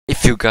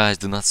you guys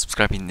do not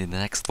subscribe in the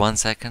next 1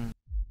 second.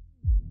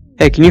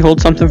 Hey, can you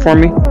hold something for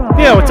me?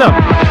 Yeah, what's up?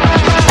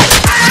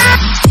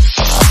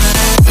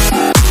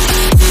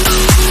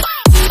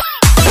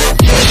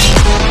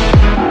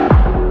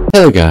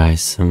 Hello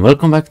guys, and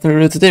welcome back to the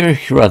video. Today we're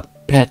here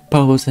at Pet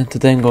Post, and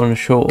today I'm going to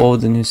show all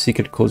the new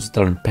secret codes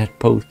that are in Pet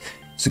Post.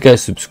 So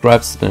guys,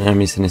 subscribe so that you don't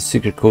miss any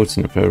secret codes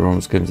in the favorite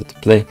Roblox games that you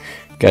play.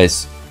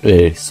 Guys,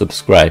 really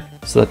subscribe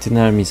so that you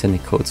never miss any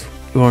codes.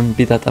 It won't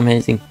be that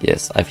amazing?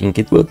 Yes, I think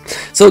it will.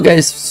 So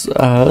guys,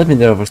 let me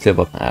tell you firstly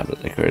about my app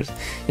that I created.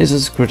 It's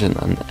just created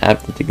an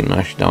app that you can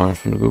actually download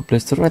from the Google Play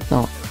Store right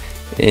now.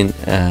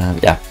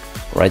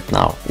 Right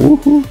now.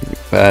 Woohoo!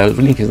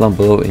 The link is down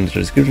below in the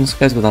description, so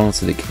guys go download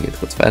so they can get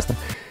codes faster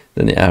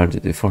than they ever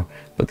did before.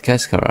 But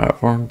guys, are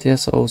formed,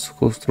 yes, also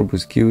goes to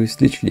RedTrite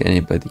giveaways. Literally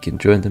anybody can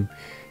join them.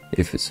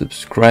 If you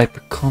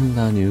subscribe, comment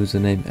down your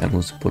username, and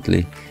most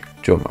importantly,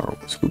 join my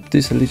Roblox group.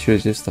 These are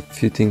literally just a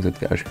few things that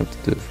you actually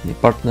have to do when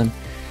you're part of them.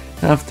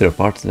 And after you're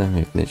part of them,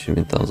 you can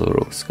literally win tons of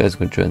Robux. Guys,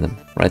 go join them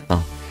right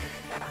now.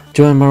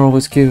 Join my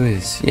Roblox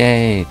giveaways,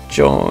 yay!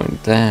 Join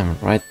them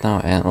right now,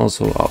 and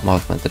also about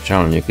my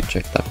channel, you can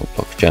check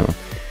TacoBlox Channel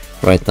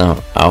right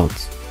now out.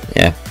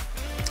 Yeah,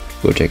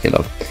 go check it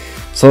out.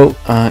 So,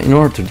 in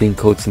order to link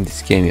codes in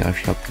this game, you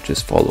actually have to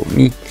just follow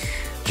me.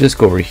 Just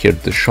go over here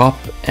to the shop,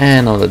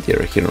 and now that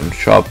you're here on the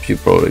shop, you're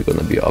probably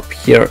gonna be up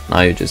here.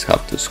 Now you just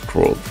have to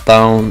scroll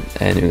down,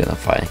 and you're gonna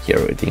find here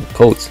redeem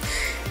codes.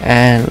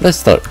 And let's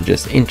start with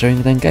just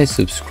entering them. Guys,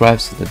 subscribe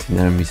so that you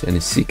never miss any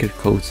secret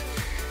codes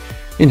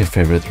in your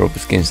favorite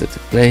Roblox games that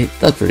you play.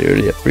 That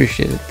really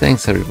appreciate it.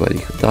 Thanks everybody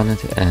who done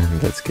it,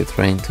 and let's get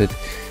right into it.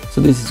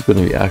 So this is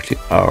gonna be actually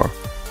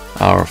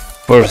our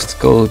first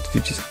code,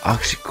 which is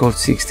actually called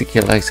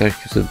 60k likes.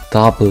 Actually, it's a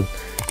double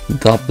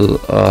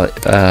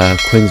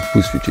coins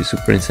boost, which is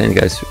super insane,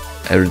 guys.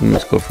 Everything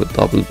must go for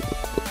double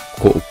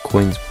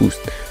coins boost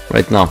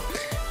right now.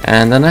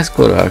 And the next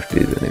code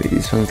actually is gonna be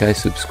this one, guys.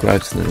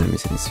 Subscribe so don't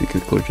miss any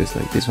secret code just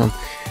like this one.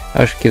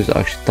 Actually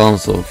gives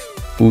tons of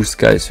boost,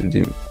 guys.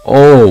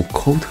 Oh,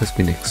 code has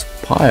been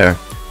expired.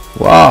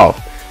 Wow,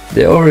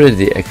 they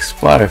already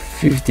expired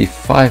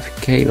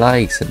 55k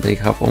likes and they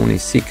have only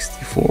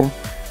 64.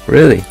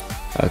 Really?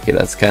 Okay,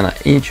 that's kind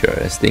of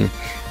interesting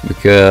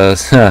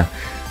because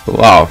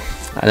wow,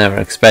 I never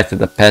expected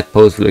the Pet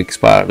Post will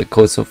expire the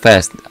code so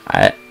fast.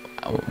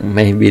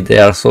 Maybe they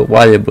are so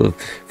valuable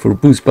for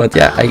boost, but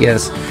yeah, I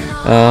guess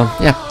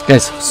yeah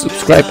guys,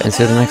 subscribe and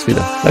see you in the next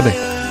video. Bye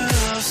bye.